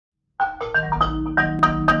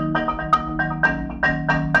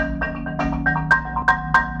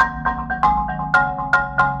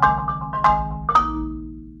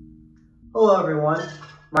Hello everyone,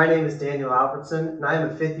 my name is Daniel Albertson and I am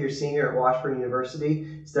a fifth-year senior at Washburn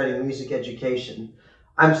University studying music education.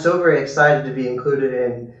 I'm so very excited to be included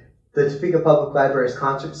in the Topeka Public Library's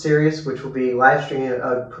concert series, which will be live streaming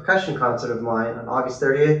a percussion concert of mine on August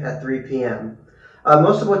 30th at 3 p.m.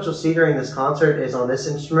 Most of what you'll see during this concert is on this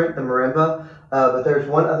instrument, the marimba, but there's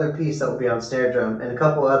one other piece that will be on snare drum and a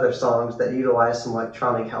couple other songs that utilize some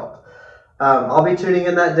electronic help. I'll be tuning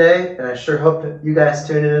in that day, and I sure hope that you guys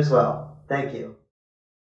tune in as well. Thank you.